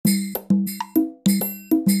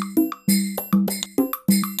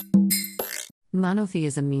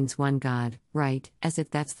Monotheism means one God, right, as if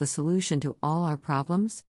that's the solution to all our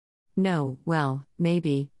problems? No, well,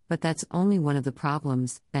 maybe, but that's only one of the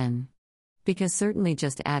problems, then. Because certainly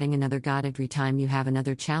just adding another God every time you have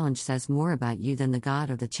another challenge says more about you than the God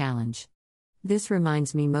or the challenge. This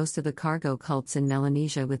reminds me most of the cargo cults in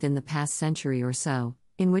Melanesia within the past century or so,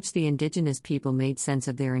 in which the indigenous people made sense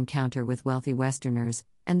of their encounter with wealthy Westerners,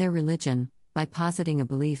 and their religion, by positing a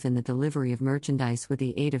belief in the delivery of merchandise with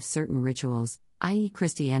the aid of certain rituals, i.e.,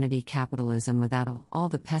 Christianity capitalism without all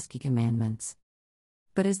the pesky commandments.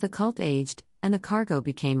 But as the cult aged, and the cargo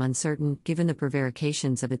became uncertain given the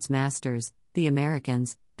prevarications of its masters, the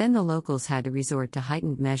Americans, then the locals had to resort to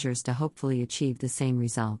heightened measures to hopefully achieve the same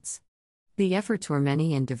results. The efforts were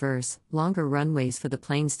many and diverse: longer runways for the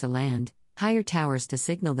planes to land, higher towers to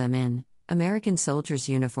signal them in, American soldiers'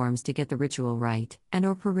 uniforms to get the ritual right,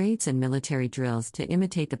 and/or parades and military drills to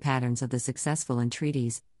imitate the patterns of the successful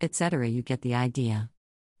entreaties, etc. You get the idea.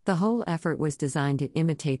 The whole effort was designed to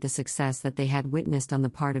imitate the success that they had witnessed on the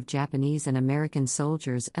part of Japanese and American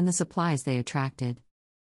soldiers and the supplies they attracted.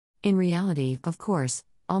 In reality, of course,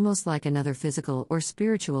 almost like another physical or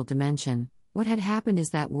spiritual dimension, what had happened is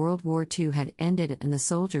that World War II had ended and the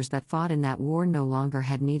soldiers that fought in that war no longer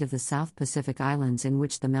had need of the South Pacific Islands in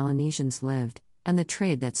which the Melanesians lived, and the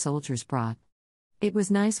trade that soldiers brought. It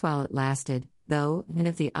was nice while it lasted, though, and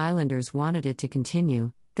if the islanders wanted it to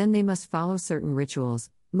continue, then they must follow certain rituals,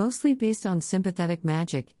 mostly based on sympathetic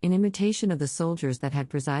magic, in imitation of the soldiers that had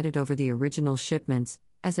presided over the original shipments,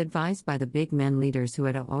 as advised by the big men leaders who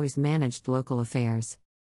had always managed local affairs.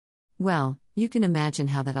 Well, you can imagine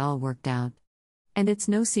how that all worked out. And it's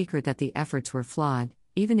no secret that the efforts were flawed,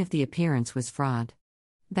 even if the appearance was fraud.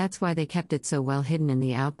 That's why they kept it so well hidden in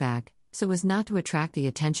the outback, so as not to attract the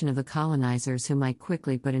attention of the colonizers who might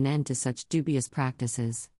quickly put an end to such dubious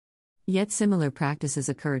practices. Yet similar practices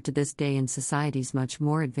occur to this day in societies much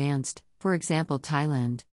more advanced, for example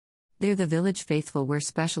Thailand. There the village faithful wear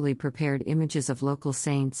specially prepared images of local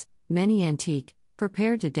saints, many antique,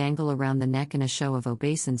 prepared to dangle around the neck in a show of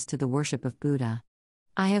obeisance to the worship of Buddha.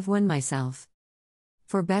 I have one myself.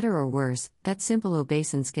 For better or worse, that simple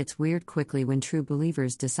obeisance gets weird quickly when true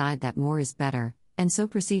believers decide that more is better, and so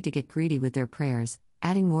proceed to get greedy with their prayers,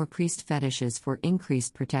 adding more priest fetishes for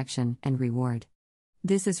increased protection and reward.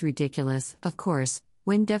 This is ridiculous, of course,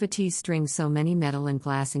 when devotees string so many metal and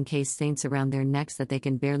glass encased saints around their necks that they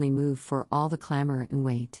can barely move for all the clamor and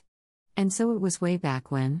weight. And so it was way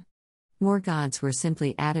back when. More gods were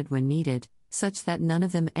simply added when needed, such that none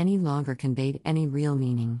of them any longer conveyed any real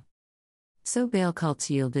meaning. So Baal cults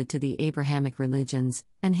yielded to the Abrahamic religions,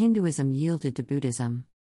 and Hinduism yielded to Buddhism.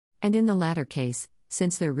 And in the latter case,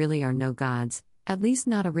 since there really are no gods, at least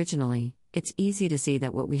not originally, it's easy to see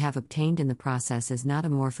that what we have obtained in the process is not a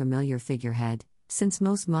more familiar figurehead, since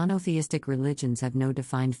most monotheistic religions have no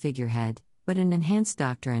defined figurehead, but an enhanced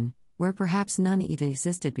doctrine, where perhaps none even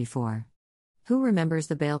existed before. Who remembers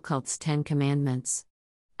the Baal cult's 10 Commandments?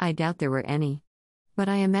 I doubt there were any. But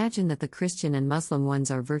I imagine that the Christian and Muslim ones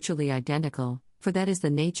are virtually identical, for that is the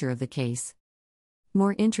nature of the case.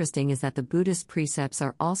 More interesting is that the Buddhist precepts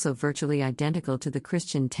are also virtually identical to the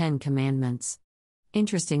Christian 10 Commandments.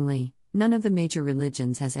 Interestingly, none of the major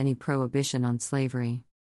religions has any prohibition on slavery.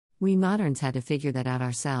 We moderns had to figure that out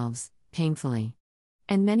ourselves, painfully.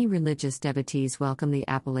 And many religious devotees welcome the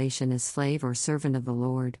appellation as slave or servant of the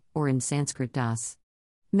Lord, or in Sanskrit das.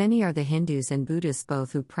 Many are the Hindus and Buddhists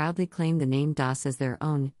both who proudly claim the name Das as their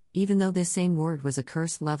own, even though this same word was a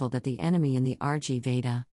curse leveled at the enemy in the Rig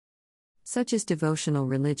Veda. Such is devotional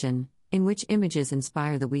religion, in which images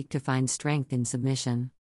inspire the weak to find strength in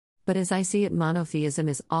submission. But as I see it, monotheism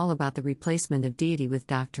is all about the replacement of deity with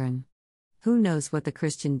doctrine. Who knows what the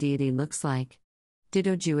Christian deity looks like?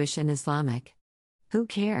 Ditto Jewish and Islamic. Who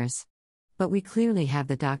cares? But we clearly have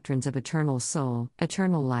the doctrines of eternal soul,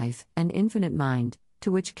 eternal life, and infinite mind,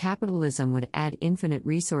 to which capitalism would add infinite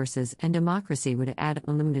resources and democracy would add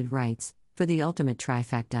unlimited rights, for the ultimate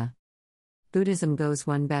trifecta. Buddhism goes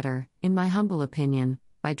one better, in my humble opinion,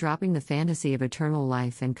 by dropping the fantasy of eternal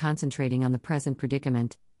life and concentrating on the present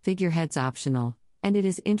predicament, figureheads optional, and it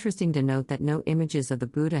is interesting to note that no images of the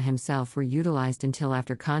Buddha himself were utilized until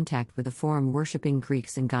after contact with the forum-worshipping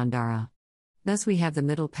Greeks in Gandhara. Thus we have the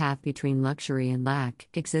middle path between luxury and lack,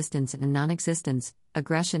 existence and non-existence,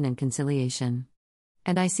 aggression and conciliation.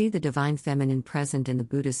 And I see the divine feminine present in the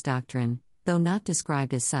Buddhist doctrine, though not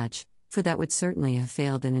described as such, for that would certainly have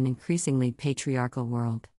failed in an increasingly patriarchal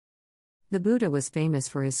world. The Buddha was famous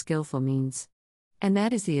for his skillful means. And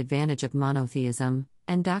that is the advantage of monotheism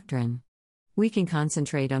and doctrine. We can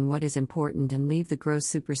concentrate on what is important and leave the gross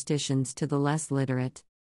superstitions to the less literate.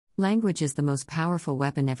 Language is the most powerful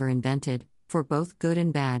weapon ever invented, for both good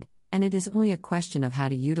and bad, and it is only a question of how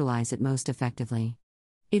to utilize it most effectively.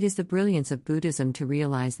 It is the brilliance of Buddhism to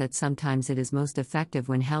realize that sometimes it is most effective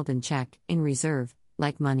when held in check, in reserve,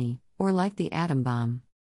 like money, or like the atom bomb.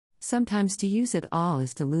 Sometimes to use it all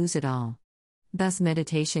is to lose it all. Thus,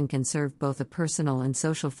 meditation can serve both a personal and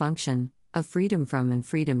social function, of freedom from and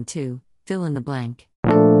freedom to, fill in the blank.